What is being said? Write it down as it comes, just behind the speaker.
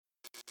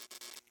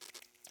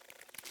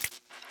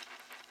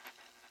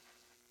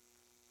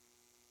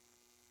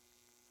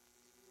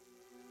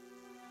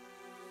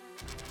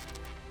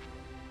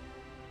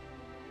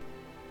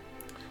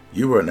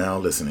You are now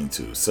listening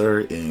to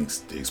Sir Ink's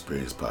The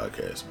Experience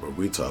Podcast, where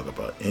we talk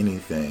about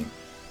anything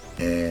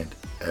and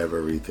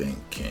everything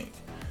kink.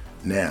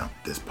 Now,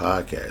 this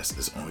podcast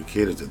is only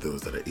catered to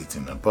those that are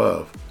 18 and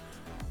above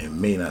and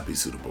may not be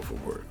suitable for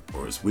work,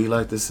 or as we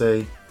like to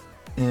say,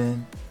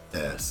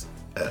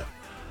 NSF.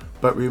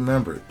 But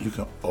remember, you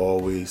can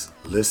always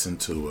listen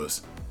to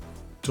us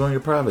during your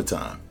private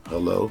time.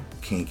 Hello,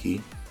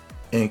 kinky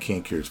and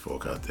kink-curious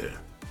folk out there.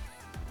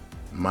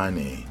 My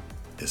name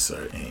is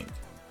Sir Ink.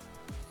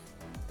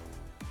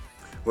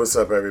 What's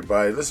up,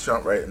 everybody? Let's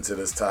jump right into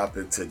this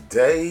topic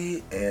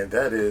today, and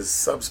that is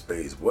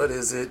subspace. What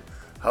is it?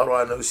 How do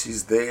I know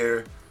she's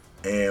there?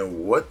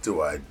 And what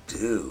do I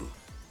do?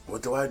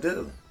 What do I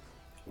do?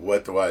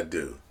 What do I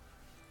do?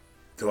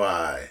 Do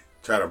I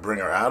try to bring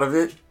her out of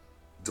it?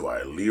 Do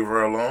I leave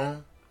her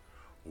alone?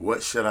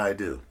 What should I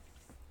do?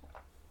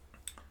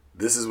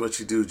 This is what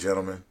you do,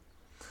 gentlemen.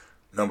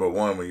 Number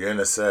one, when you're in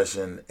a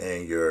session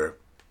and you're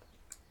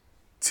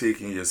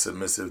taking your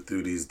submissive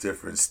through these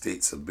different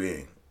states of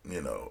being,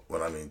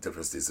 when I mean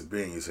different states of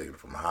being, you're taking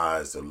from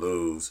highs to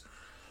lows.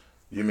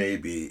 You may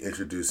be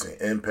introducing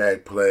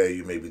impact play.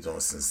 You may be doing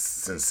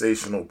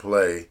sensational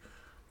play,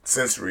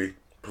 sensory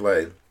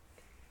play,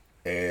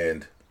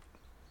 and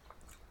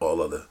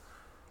all other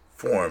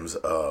forms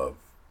of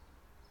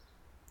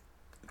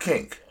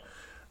kink.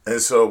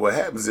 And so what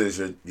happens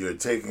is you're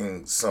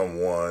taking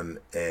someone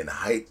and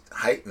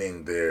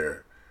heightening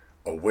their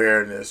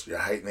awareness, you're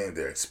heightening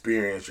their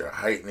experience,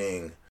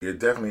 you're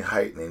definitely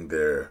heightening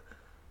their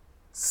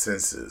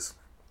senses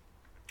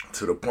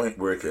to the point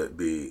where it could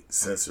be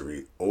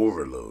sensory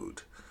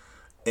overload.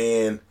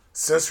 And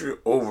sensory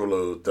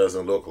overload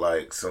doesn't look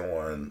like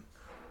someone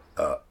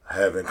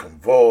having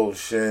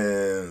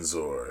convulsions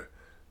or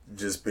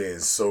just being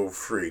so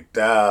freaked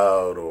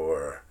out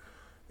or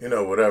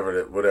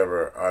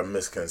whatever our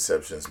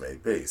misconceptions may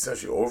be.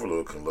 Sensory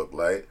overload can look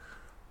like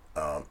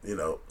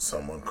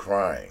someone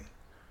crying,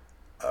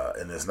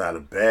 and it's not a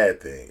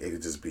bad thing. It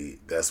could just be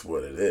that's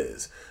what it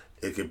is.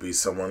 It could be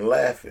someone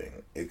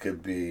laughing. It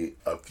could be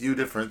a few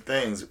different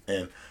things.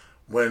 And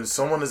when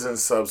someone is in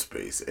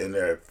subspace and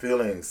they're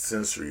feeling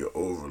sensory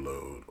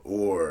overload,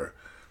 or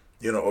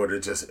they're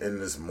just in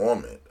this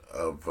moment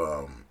of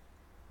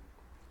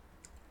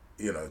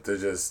they're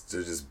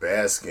just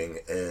basking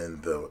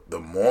in the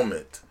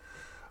moment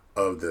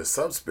of the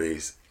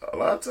subspace, a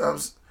lot of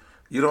times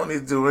you don't need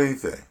to do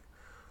anything.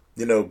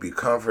 Be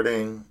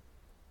comforting,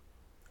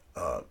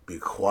 be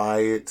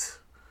quiet,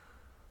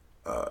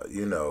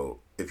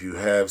 if you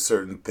have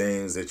certain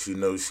things that she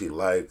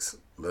likes,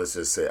 let's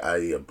just say,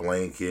 i.e. a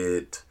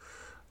blanket,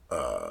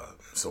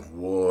 some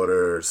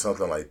water,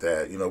 something like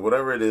that,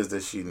 whatever it is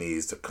that she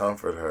needs to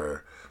comfort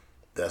her,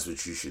 that's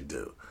what you should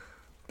do.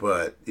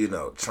 But,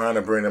 trying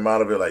to bring them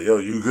out of it like, yo,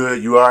 you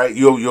good? You all right?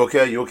 You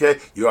okay? You okay?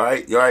 You all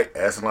right? You all right?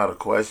 Asking a lot of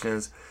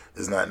questions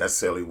is not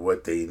necessarily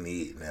what they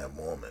need in that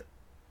moment.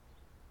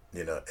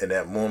 In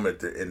that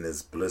moment, they're in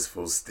this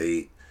blissful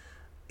state,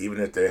 even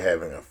if they're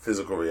having a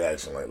physical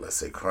reaction, like, let's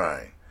say,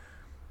 crying.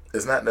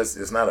 It's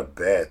not a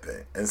bad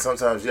thing. And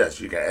sometimes, yes,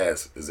 you can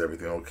ask, is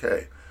everything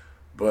okay?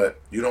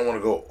 But you don't want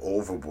to go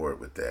overboard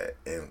with that.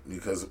 And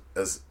because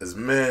as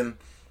men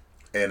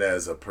and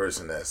as a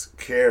person that's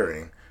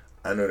caring,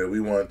 I know that we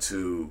want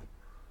to,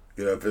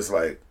 if it's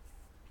like,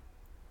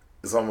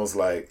 it's almost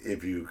like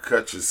if you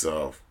cut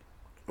yourself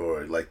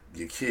or like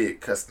your kid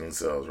cuts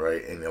themselves,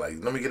 right? And you're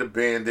like, let me get a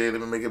Band-Aid,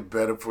 let me make it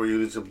better for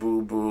you, it's your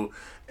boo-boo.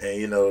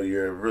 And,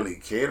 you're really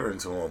catering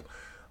to them.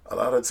 A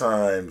lot of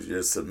times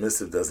your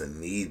submissive doesn't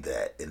need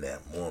that in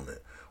that moment.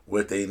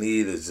 What they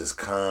need is just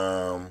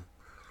calm,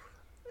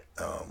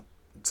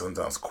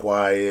 sometimes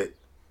quiet,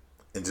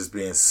 and just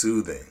being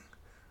soothing,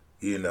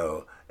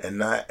 and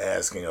not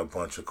asking a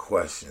bunch of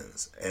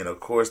questions. And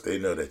of course they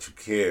know that you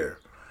care.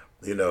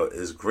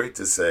 It's great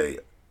to say,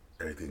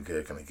 everything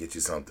good, can I get you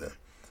something?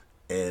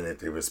 And if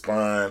they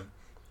respond,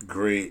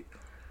 great.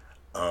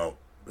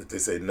 If they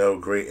say no,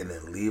 great, and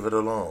then leave it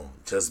alone.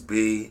 Just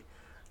be,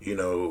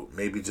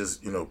 maybe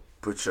just,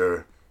 put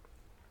your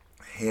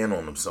hand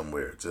on them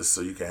somewhere just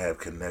so you can have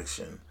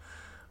connection.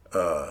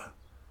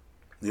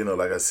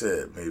 Like I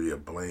said, maybe a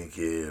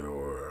blanket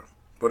or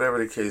whatever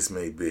the case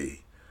may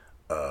be.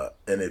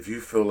 And if you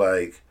feel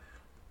like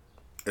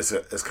it's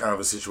kind of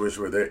a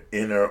situation where they're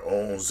in their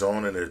own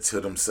zone and they're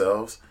to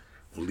themselves,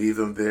 leave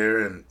them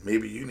there, and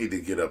maybe you need to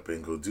get up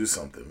and go do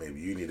something.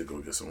 Maybe you need to go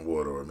get some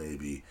water, or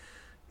maybe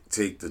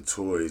take the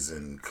toys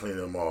and clean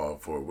them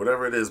off, or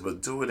whatever it is.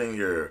 But do it in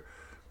your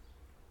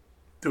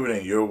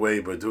way,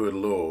 but do it a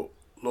little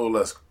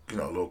less, a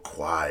little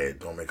quiet.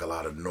 Don't make a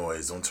lot of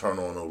noise. Don't turn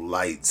on no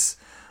lights.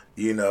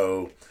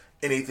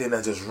 Anything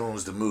that just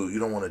ruins the mood. You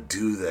don't want to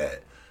do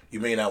that. You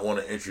may not want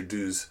to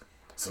introduce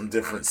some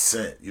different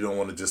scent. You don't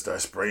want to just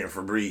start spraying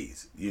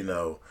Febreze.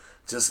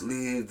 Just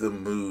leave the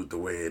mood the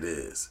way it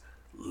is.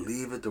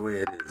 Leave it the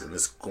way it is, and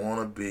it's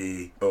gonna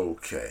be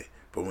okay.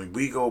 But when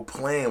we go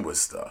playing with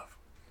stuff,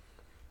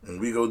 when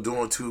we go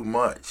doing too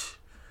much,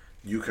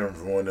 you can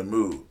ruin the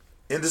mood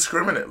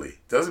indiscriminately.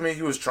 Doesn't mean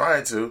you was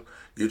trying to.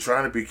 You're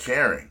trying to be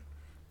caring.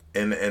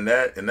 And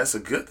that's a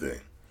good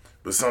thing.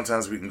 But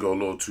sometimes we can go a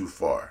little too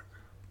far.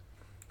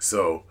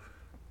 So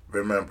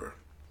remember,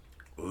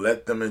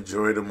 let them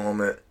enjoy the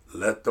moment.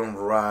 Let them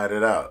ride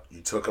it out.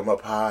 You took them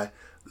up high,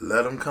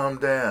 let them come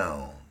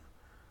down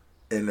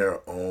in their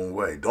own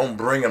way. Don't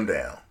bring them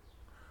down.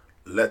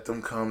 Let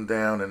them come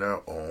down in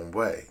their own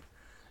way.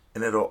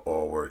 And it'll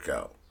all work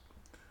out.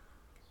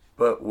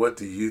 But what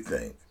do you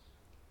think?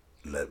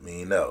 Let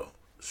me know.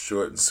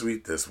 Short and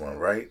sweet, this one,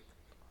 right?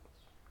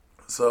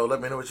 So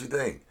let me know what you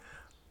think.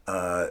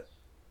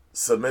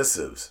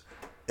 Submissives,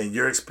 in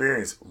your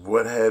experience,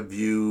 what have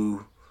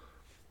you,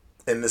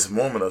 in this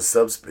moment of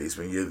subspace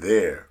when you're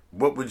there,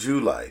 what would you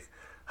like?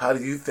 How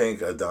do you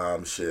think a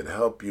Dom should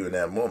help you in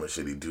that moment?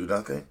 Should he do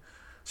nothing?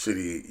 Should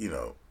he,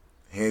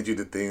 hand you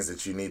the things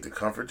that you need to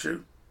comfort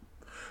you?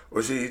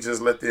 Or should he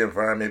just let the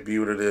environment be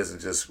what it is and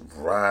just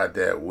ride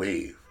that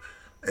wave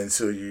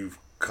until you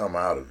come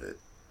out of it?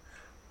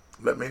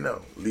 Let me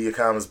know. Leave your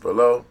comments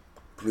below.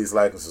 Please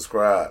like and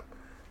subscribe.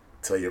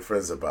 Tell your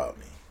friends about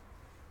me.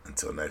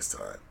 Until next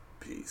time,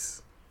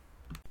 peace.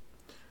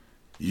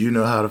 You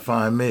know how to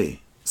find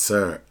me,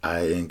 Sir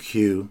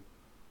INQ,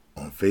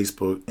 on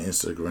Facebook,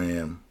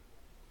 Instagram,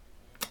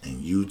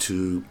 and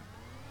YouTube.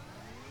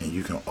 And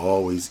you can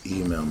always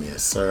email me at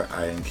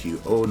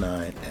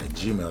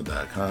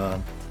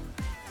sirinq09@gmail.com.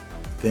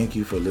 Thank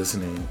you for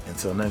listening.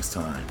 Until next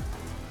time,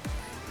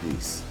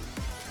 peace.